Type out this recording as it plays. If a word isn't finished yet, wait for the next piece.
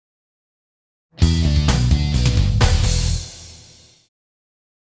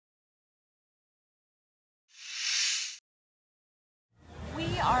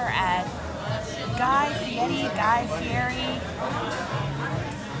Guy Fieri,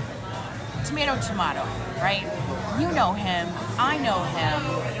 tomato, right? You know him, I know him.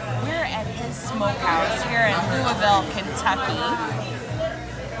 We're at his Smokehouse here in Louisville, Kentucky.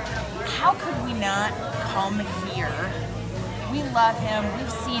 How could we not come here? We love him.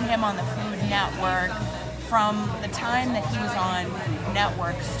 We've seen him on the Food Network from the time that he was on Food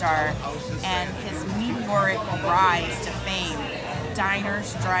Network Star and his meteoric rise to fame.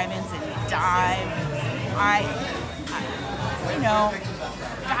 Diners, drive-ins, and dives.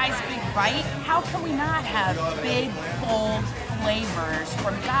 Guy's Big Bite. How can we not have big, bold flavors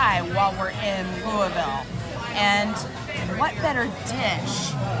from Guy while we're in Louisville? And what better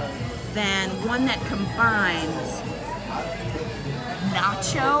dish than one that combines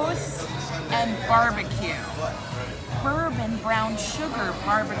nachos and barbecue? Bourbon brown sugar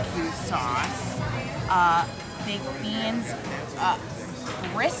barbecue sauce, baked beans,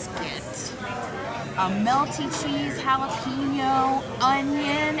 brisket, melty cheese, jalapeno,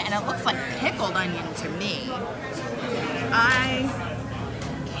 onion, and it looks like pickled onion to me. I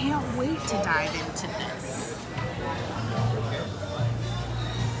can't wait to dive into this.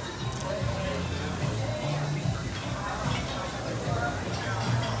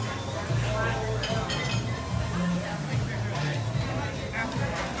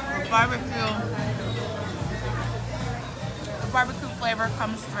 The barbecue flavor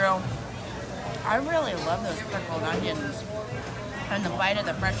comes through. I really love those pickled onions and the bite of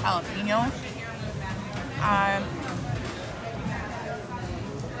the fresh jalapeno.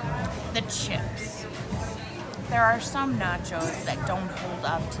 The chips. There are some nachos that don't hold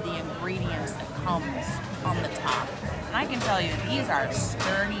up to the ingredients that comes on the top. And I can tell you, these are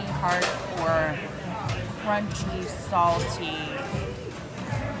sturdy, hardcore, crunchy, salty,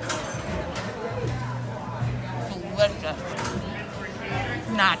 delicious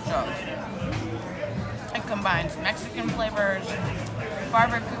nachos. It combines Mexican flavors,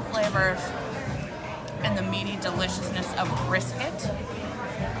 barbecue flavors, and the meaty deliciousness of brisket.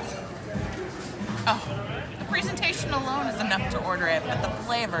 Oh, the presentation alone is enough to order it, but the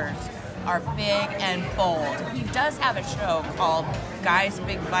flavors are big and bold. He does have a show called Guy's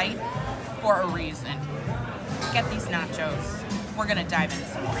Big Bite for a reason. Get these nachos. We're gonna dive in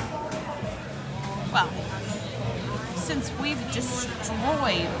some more. Well, since we've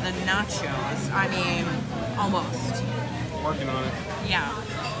destroyed the nachos, I mean, almost. Working on it. Yeah.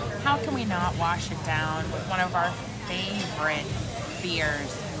 How can we not wash it down with one of our favorite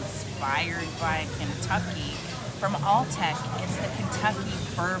beers inspired by Kentucky from Alltech? It's the Kentucky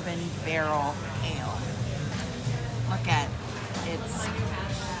Bourbon Barrel Ale. Look at it.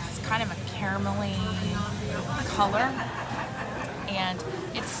 It's kind of a caramelly color, and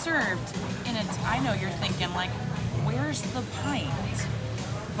it's served in a. I know you're thinking like, where's the pint?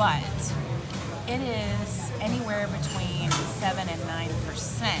 But it is anywhere between 7 and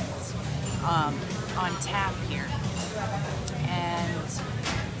 9% on tap here, and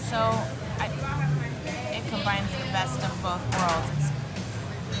so it combines the best of both worlds.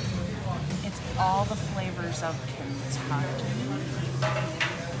 It's all the flavors of Kentucky,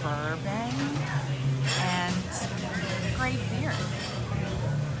 bourbon, and great beer.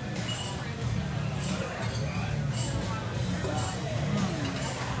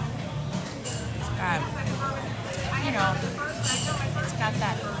 It's got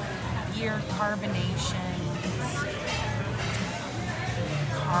that weird carbonation,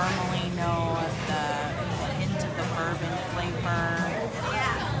 caramely note, the hint of the bourbon flavor.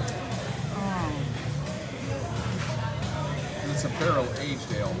 And it's a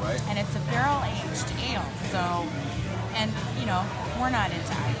barrel-aged ale, right? And it's a barrel-aged ale, so, and, we're not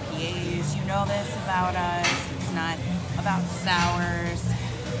into IPAs. You know this about us. It's not about sours.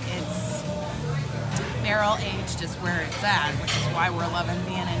 It's barrel-aged is where it's at, which is why we're loving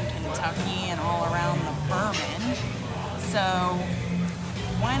being in Kentucky and all around the bourbon. So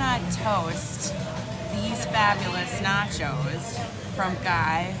why not toast these fabulous nachos from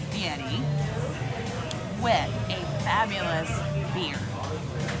Guy Fieri with a fabulous beer?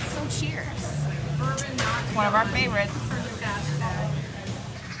 So cheers. It's one of our favorites.